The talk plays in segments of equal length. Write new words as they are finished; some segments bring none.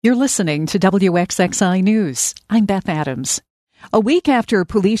You're listening to WXXI News. I'm Beth Adams. A week after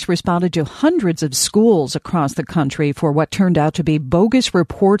police responded to hundreds of schools across the country for what turned out to be bogus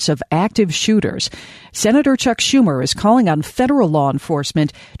reports of active shooters, Senator Chuck Schumer is calling on federal law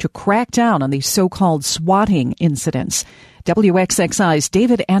enforcement to crack down on these so-called swatting incidents. WXXI's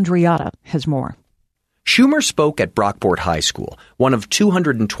David Andriotta has more. Schumer spoke at Brockport High School, one of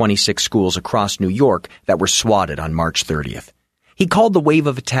 226 schools across New York that were swatted on March 30th. He called the wave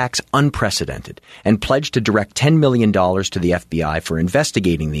of attacks unprecedented and pledged to direct $10 million to the FBI for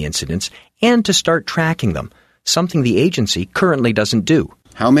investigating the incidents and to start tracking them, something the agency currently doesn't do.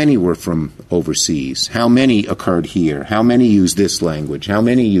 How many were from overseas? How many occurred here? How many use this language? How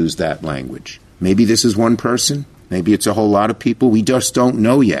many use that language? Maybe this is one person. Maybe it's a whole lot of people. We just don't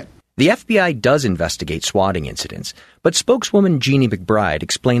know yet. The FBI does investigate swatting incidents, but spokeswoman Jeannie McBride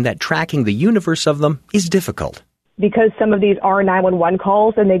explained that tracking the universe of them is difficult. Because some of these are 911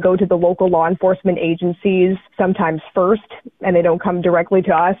 calls and they go to the local law enforcement agencies sometimes first, and they don't come directly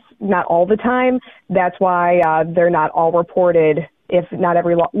to us, not all the time. That's why they're not all reported if not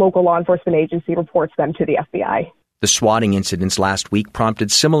every local law enforcement agency reports them to the FBI. The swatting incidents last week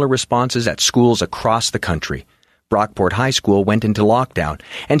prompted similar responses at schools across the country. Brockport High School went into lockdown,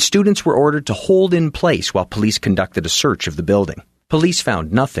 and students were ordered to hold in place while police conducted a search of the building. Police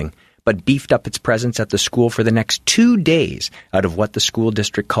found nothing, but beefed up its presence at the school for the next 2 days out of what the school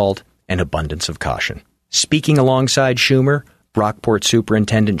district called an abundance of caution. Speaking alongside Schumer, Brockport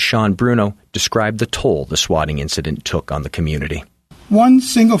Superintendent Sean Bruno described the toll the swatting incident took on the community. One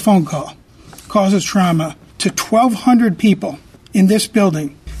single phone call causes trauma to 1,200 people in this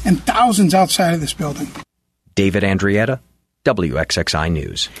building and thousands outside of this building. David Andriotta, WXXI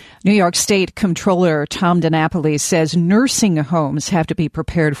News. New York State Comptroller Tom DiNapoli says nursing homes have to be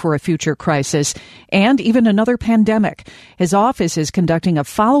prepared for a future crisis and even another pandemic. His office is conducting a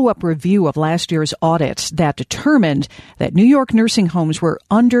follow-up review of last year's audit that determined that New York nursing homes were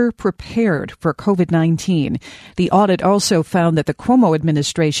underprepared for COVID-19. The audit also found that the Cuomo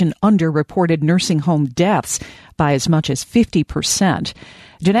administration underreported nursing home deaths by as much as 50%.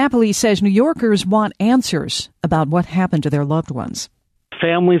 DiNapoli says New Yorkers want answers about what happened to their loved ones.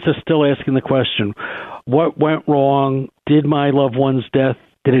 Families are still asking the question, what went wrong? Did my loved one's death,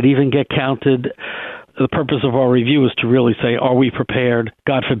 did it even get counted? The purpose of our review is to really say, are we prepared?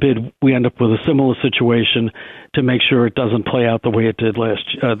 God forbid we end up with a similar situation, to make sure it doesn't play out the way it did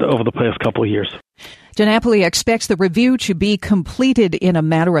over the past couple of years. DiNapoli expects the review to be completed in a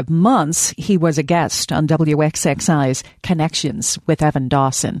matter of months. He was a guest on WXXI's Connections with Evan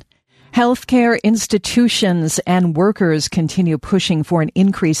Dawson. Healthcare institutions and workers continue pushing for an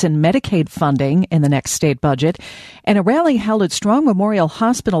increase in Medicaid funding in the next state budget. In a rally held at Strong Memorial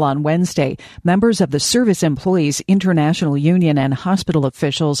Hospital on Wednesday, members of the Service Employees International Union and hospital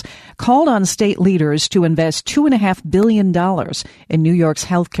officials called on state leaders to invest $2.5 billion in New York's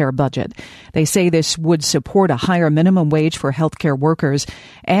healthcare budget. They say this would support a higher minimum wage for healthcare workers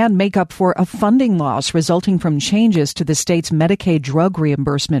and make up for a funding loss resulting from changes to the state's Medicaid drug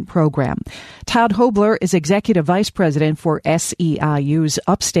reimbursement program. Todd Hobler is Executive Vice President for SEIU's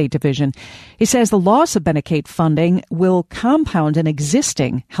Upstate Division. He says the loss of Medicaid funding will compound an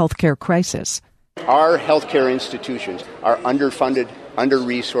existing healthcare crisis. Our healthcare institutions are underfunded,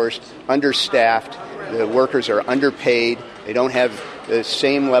 under-resourced, understaffed. The workers are underpaid. They don't have the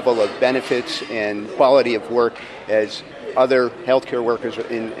same level of benefits and quality of work as other healthcare workers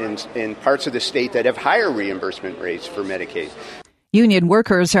in parts of the state that have higher reimbursement rates for Medicaid. Union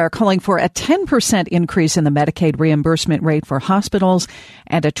workers are calling for a 10% increase in the Medicaid reimbursement rate for hospitals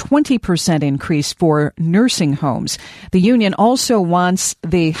and a 20% increase for nursing homes. The union also wants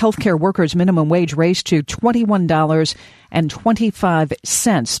the healthcare workers' minimum wage raised to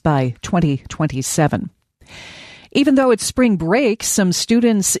 $21.25 by 2027. Even though it's spring break, some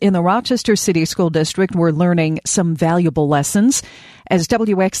students in the Rochester City School District were learning some valuable lessons. As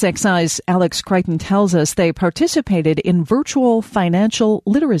WXXI's Alex Crichton tells us, they participated in virtual financial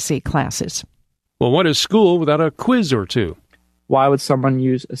literacy classes. Well, what is school without a quiz or two? Why would someone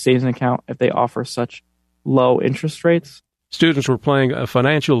use a savings account if they offer such low interest rates? Students were playing a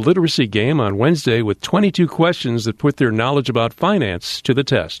financial literacy game on Wednesday with 22 questions that put their knowledge about finance to the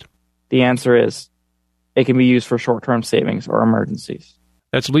test. The answer is it can be used for short-term savings or emergencies.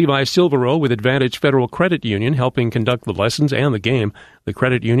 That's Levi Silvero with Advantage Federal Credit Union helping conduct the lessons and the game. The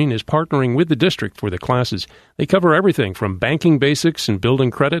credit union is partnering with the district for the classes. They cover everything from banking basics and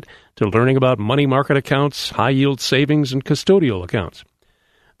building credit to learning about money market accounts, high-yield savings, and custodial accounts.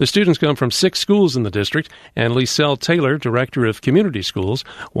 The students come from 6 schools in the district, and Liselle Taylor, Director of Community Schools,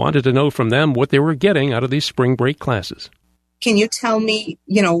 wanted to know from them what they were getting out of these spring break classes. Can you tell me,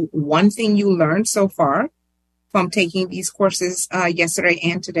 one thing you learned so far from taking these courses yesterday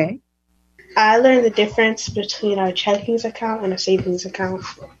and today? I learned the difference between a checkings account and a savings account.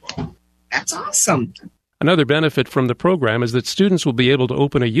 That's awesome. Another benefit from the program is that students will be able to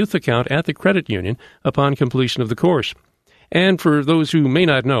open a youth account at the credit union upon completion of the course. And for those who may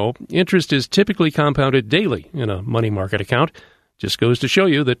not know, interest is typically compounded daily in a money market account. Just goes to show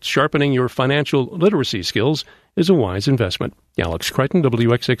you that sharpening your financial literacy skills is a wise investment. Alex Crichton,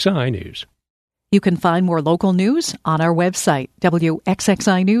 WXXI News. You can find more local news on our website,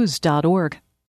 WXXInews.org.